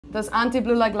Those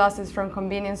anti-blue light glasses from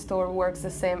convenience store works the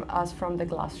same as from the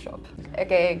glass shop,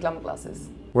 aka Glamour Glasses.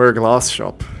 We're a glass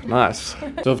shop. Nice.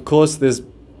 So of course there's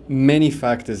many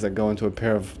factors that go into a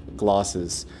pair of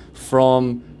glasses,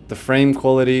 from the frame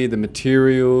quality, the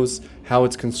materials, how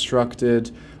it's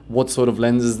constructed, what sort of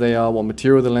lenses they are, what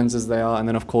material the lenses they are, and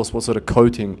then of course what sort of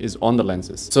coating is on the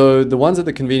lenses. So the ones at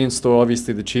the convenience store,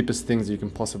 obviously the cheapest things you can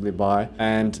possibly buy,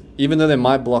 and even though they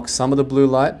might block some of the blue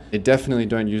light, they definitely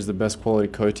don't use the best quality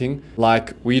coating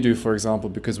like we do, for example,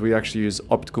 because we actually use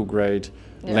optical grade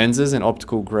lenses and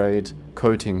optical grade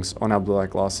coatings on our blue light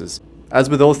glasses. As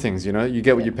with all things, you know, you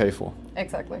get what you pay for.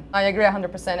 Exactly. I agree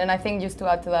 100%, and I think just to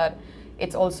add to that,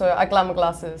 it's also at Glamour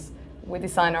Glasses, we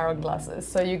design our own glasses.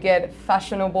 So you get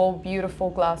fashionable, beautiful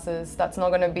glasses. That's not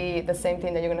going to be the same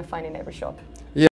thing that you're going to find in every shop.